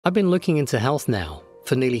I've been looking into health now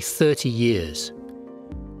for nearly 30 years.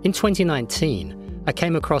 In 2019, I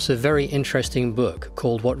came across a very interesting book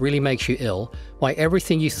called What Really Makes You Ill: Why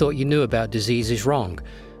Everything You Thought You Knew About Disease is Wrong,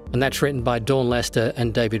 and that's written by Dawn Lester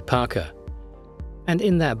and David Parker. And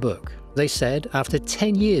in that book, they said, after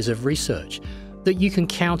 10 years of research, that you can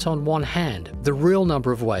count on one hand the real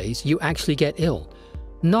number of ways you actually get ill.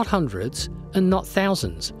 Not hundreds and not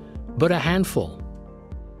thousands, but a handful.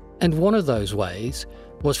 And one of those ways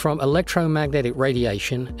was from electromagnetic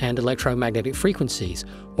radiation and electromagnetic frequencies,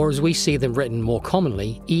 or as we see them written more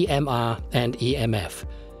commonly, EMR and EMF.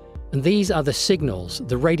 And these are the signals,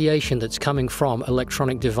 the radiation that's coming from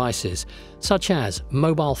electronic devices, such as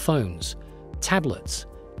mobile phones, tablets,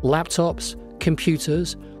 laptops,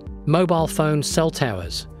 computers, mobile phone cell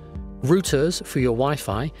towers, routers for your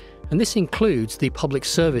Wi-Fi, and this includes the public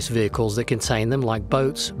service vehicles that contain them, like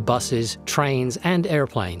boats, buses, trains and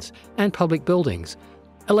airplanes, and public buildings,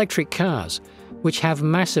 electric cars, which have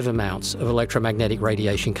massive amounts of electromagnetic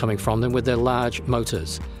radiation coming from them with their large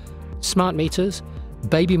motors, smart meters,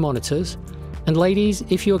 baby monitors, and ladies,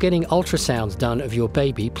 if you're getting ultrasounds done of your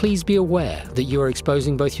baby, please be aware that you are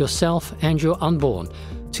exposing both yourself and your unborn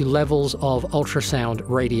to levels of ultrasound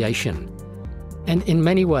radiation. And in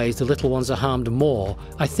many ways, the little ones are harmed more,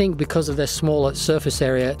 I think, because of their smaller surface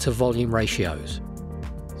area to volume ratios.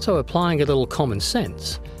 So applying a little common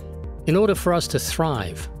sense, in order for us to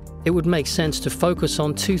thrive, it would make sense to focus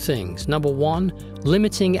on two things. Number one,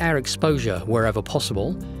 limiting our exposure wherever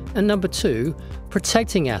possible, and number two,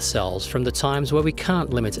 protecting ourselves from the times where we can't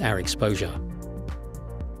limit our exposure.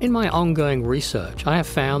 In my ongoing research, I have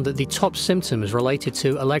found that the top symptoms related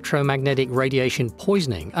to electromagnetic radiation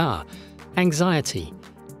poisoning are anxiety,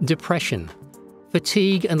 depression,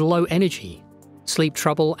 fatigue and low energy, sleep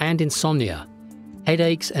trouble and insomnia,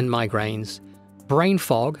 headaches and migraines, brain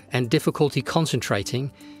fog and difficulty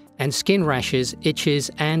concentrating, and skin rashes,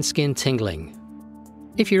 itches, and skin tingling.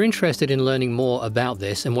 If you're interested in learning more about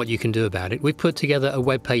this and what you can do about it, we've put together a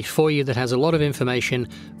webpage for you that has a lot of information,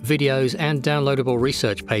 videos, and downloadable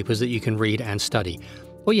research papers that you can read and study.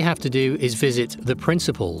 All you have to do is visit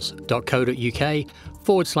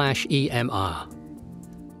theprinciples.co.uk/EMR.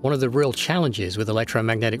 One of the real challenges with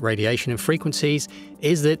electromagnetic radiation and frequencies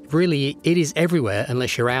is that really it is everywhere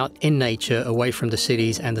unless you're out in nature, away from the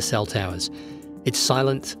cities and the cell towers. It's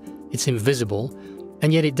silent, it's invisible,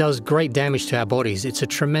 and yet it does great damage to our bodies. It's a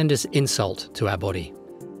tremendous insult to our body.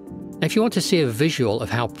 Now, if you want to see a visual of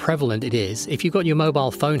how prevalent it is, if you've got your mobile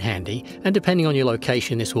phone handy, and depending on your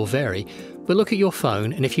location this will vary, but look at your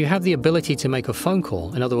phone, and if you have the ability to make a phone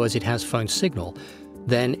call, in other words it has phone signal,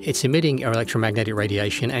 then it's emitting electromagnetic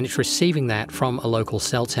radiation and it's receiving that from a local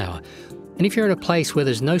cell tower. And if you're in a place where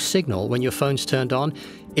there's no signal when your phone's turned on,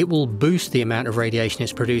 it will boost the amount of radiation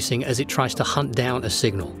it's producing as it tries to hunt down a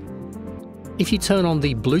signal. If you turn on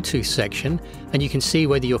the Bluetooth section, and you can see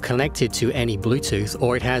whether you're connected to any Bluetooth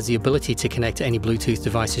or it has the ability to connect to any Bluetooth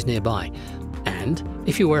devices nearby. And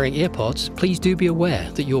if you're wearing earpods, please do be aware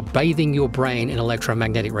that you're bathing your brain in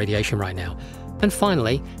electromagnetic radiation right now. And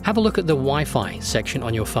finally, have a look at the Wi-Fi section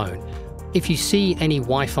on your phone. If you see any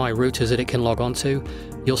Wi-Fi routers that it can log onto,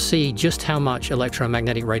 you'll see just how much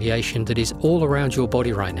electromagnetic radiation that is all around your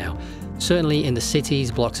body right now. Certainly in the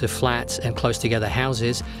cities, blocks of flats and close together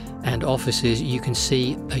houses and offices, you can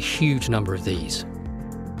see a huge number of these.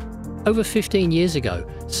 Over 15 years ago,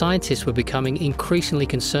 scientists were becoming increasingly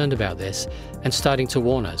concerned about this and starting to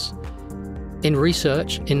warn us. In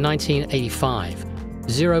research in 1985,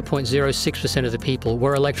 0.06% of the people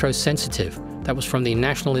were electrosensitive. That was from the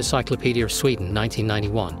National Encyclopedia of Sweden,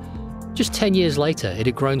 1991. Just 10 years later, it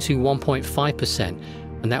had grown to 1.5%,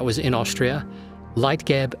 and that was in Austria,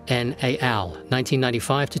 Leitgeb and al.,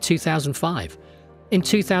 1995 to 2005. In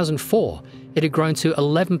 2004, it had grown to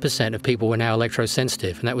 11% of people were now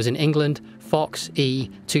electrosensitive, and that was in England, Fox,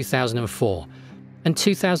 2004. In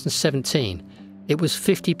 2017, it was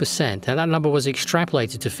 50%, and that number was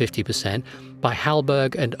extrapolated to 50% by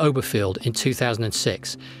Hallberg and Oberfield in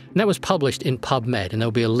 2006. And that was published in PubMed, and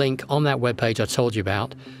there'll be a link on that webpage I told you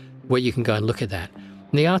about where you can go and look at that.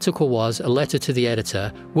 And the article was a letter to the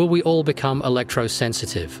editor, Will We All Become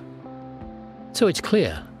Electrosensitive? So it's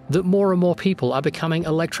clear that more and more people are becoming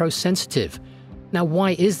electrosensitive. Now,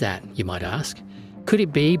 why is that, you might ask? Could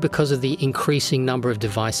it be because of the increasing number of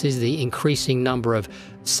devices, the increasing number of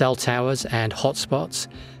cell towers and hotspots,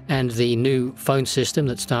 and the new phone system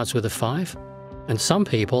that starts with a 5? And some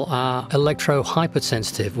people are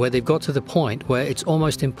electro-hypersensitive, where they've got to the point where it's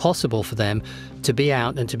almost impossible for them to be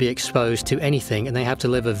out and to be exposed to anything, and they have to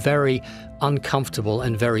live a very uncomfortable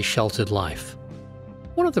and very sheltered life.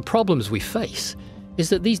 One of the problems we face is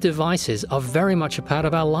that these devices are very much a part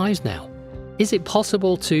of our lives now. Is it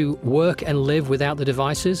possible to work and live without the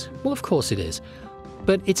devices? Well, of course it is.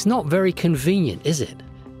 But it's not very convenient, is it?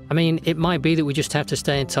 I mean, it might be that we just have to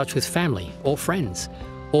stay in touch with family or friends,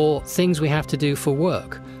 or things we have to do for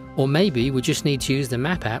work, or maybe we just need to use the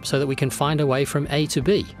map app so that we can find a way from A to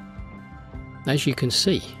B. As you can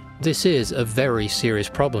see, this is a very serious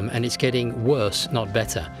problem and it's getting worse, not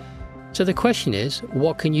better. So the question is,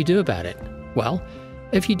 what can you do about it? Well,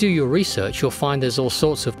 if you do your research, you'll find there's all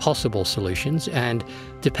sorts of possible solutions, and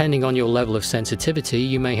depending on your level of sensitivity,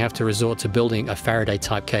 you may have to resort to building a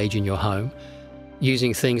Faraday-type cage in your home,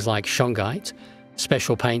 using things like shungite,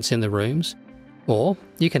 special paints in the rooms, or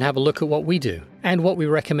you can have a look at what we do and what we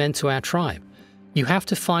recommend to our tribe. You have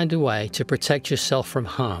to find a way to protect yourself from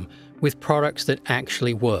harm with products that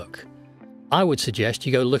actually work. I would suggest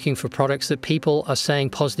you go looking for products that people are saying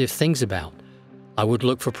positive things about. I would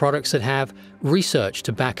look for products that have research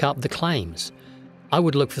to back up the claims. I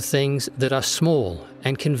would look for things that are small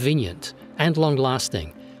and convenient and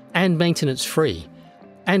long-lasting and maintenance-free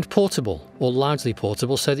and portable or largely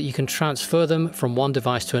portable so that you can transfer them from one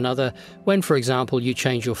device to another when, for example, you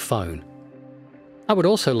change your phone. I would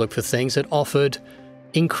also look for things that offered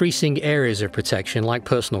increasing areas of protection like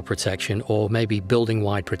personal protection or maybe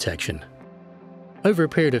building-wide protection. Over a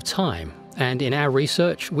period of time, and in our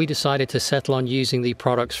research, we decided to settle on using the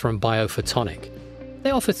products from Biophotonic.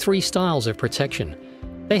 They offer 3 styles of protection.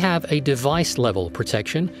 They have a device-level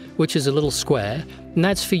protection, which is a little square, and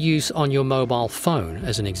that's for use on your mobile phone,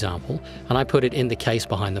 as an example, and I put it in the case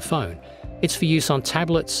behind the phone. It's for use on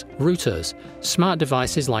tablets, routers, smart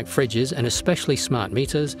devices like fridges and especially smart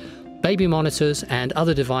meters, baby monitors, and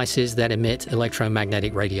other devices that emit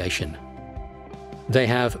electromagnetic radiation. They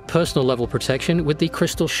have personal level protection with the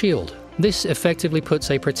crystal shield. This effectively puts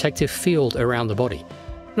a protective field around the body.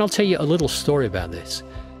 And I'll tell you a little story about this.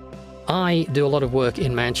 I do a lot of work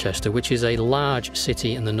in Manchester, which is a large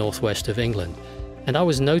city in the northwest of England. And I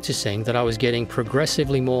was noticing that I was getting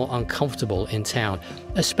progressively more uncomfortable in town,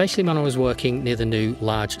 especially when I was working near the new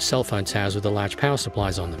large cell phone towers with the large power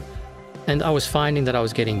supplies on them. And I was finding that I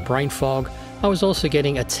was getting brain fog. I was also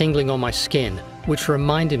getting a tingling on my skin, which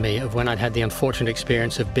reminded me of when I'd had the unfortunate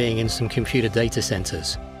experience of being in some computer data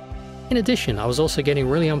centers. In addition, I was also getting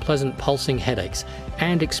really unpleasant pulsing headaches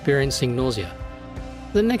and experiencing nausea.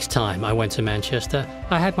 The next time I went to Manchester,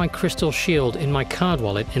 I had my crystal shield in my card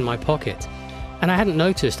wallet in my pocket, and I hadn't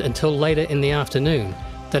noticed until later in the afternoon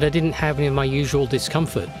that I didn't have any of my usual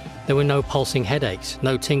discomfort. There were no pulsing headaches,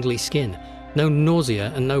 no tingly skin, no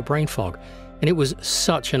nausea, and no brain fog. And it was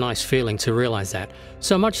such a nice feeling to realize that.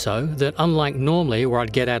 So much so that unlike normally where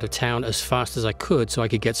I'd get out of town as fast as I could so I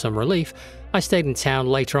could get some relief, I stayed in town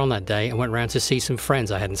later on that day and went round to see some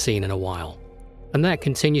friends I hadn't seen in a while. And that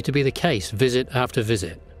continued to be the case, visit after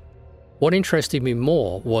visit. What interested me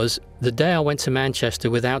more was the day I went to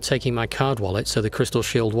Manchester without taking my card wallet, so the crystal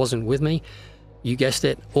shield wasn't with me, you guessed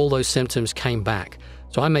it, all those symptoms came back.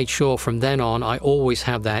 So I made sure from then on I always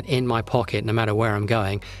have that in my pocket no matter where I'm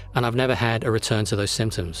going, and I've never had a return to those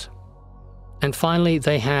symptoms. And finally,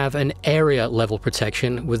 they have an area level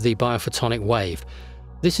protection with the Biophotonic Wave.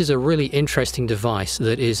 This is a really interesting device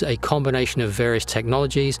that is a combination of various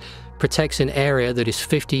technologies, protects an area that is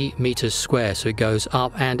 50 meters square, so it goes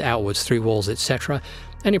up and outwards through walls, etc.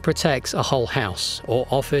 And it protects a whole house, or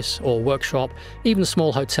office, or workshop, even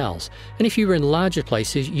small hotels. And if you were in larger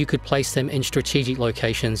places, you could place them in strategic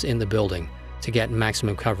locations in the building to get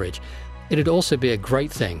maximum coverage. It'd also be a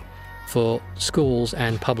great thing for schools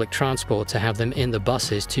and public transport to have them in the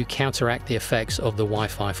buses to counteract the effects of the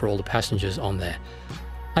Wi-Fi for all the passengers on there.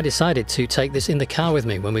 I decided to take this in the car with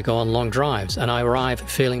me when we go on long drives, and I arrive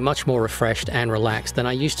feeling much more refreshed and relaxed than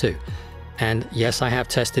I used to. And yes, I have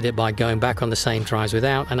tested it by going back on the same drives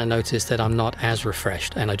without, and I noticed that I'm not as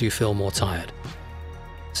refreshed and I do feel more tired.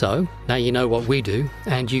 So now you know what we do,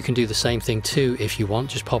 and you can do the same thing too if you want.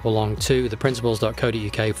 Just pop along to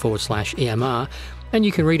theprinciples.co.uk/EMR and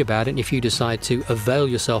you can read about it. And if you decide to avail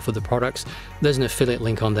yourself of the products, there's an affiliate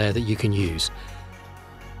link on there that you can use.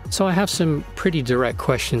 So I have some pretty direct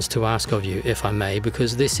questions to ask of you, if I may,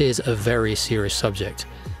 because this is a very serious subject.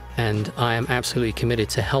 And I am absolutely committed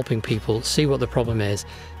to helping people see what the problem is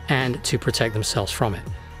and to protect themselves from it.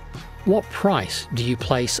 What price do you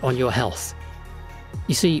place on your health?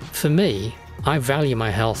 You see, for me, I value my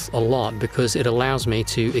health a lot because it allows me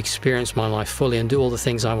to experience my life fully and do all the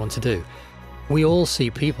things I want to do. We all see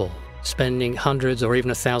people spending hundreds or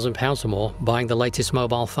even £1,000 or more buying the latest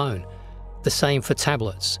mobile phone. The same for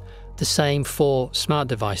tablets, the same for smart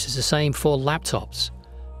devices, the same for laptops.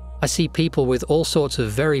 I see people with all sorts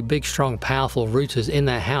of very big, strong, powerful routers in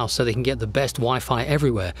their house so they can get the best Wi-Fi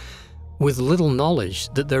everywhere, with little knowledge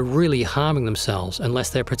that they're really harming themselves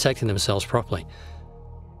unless they're protecting themselves properly.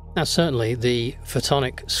 Now, certainly the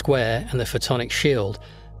photonic square and the photonic shield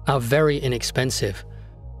are very inexpensive.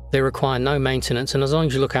 They require no maintenance, and as long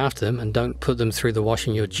as you look after them and don't put them through the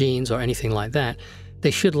washing your jeans or anything like that,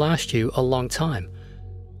 they should last you a long time.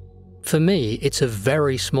 For me, it's a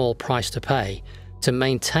very small price to pay to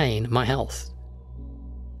maintain my health.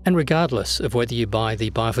 And regardless of whether you buy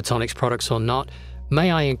the biophotonics products or not,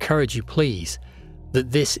 may I encourage you, please,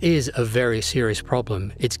 that this is a very serious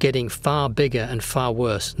problem. It's getting far bigger and far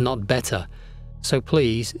worse, not better. So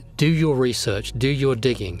please, do your research, do your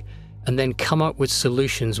digging, and then come up with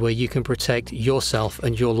solutions where you can protect yourself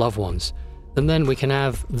and your loved ones. And then we can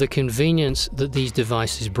have the convenience that these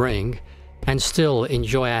devices bring and still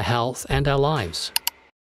enjoy our health and our lives.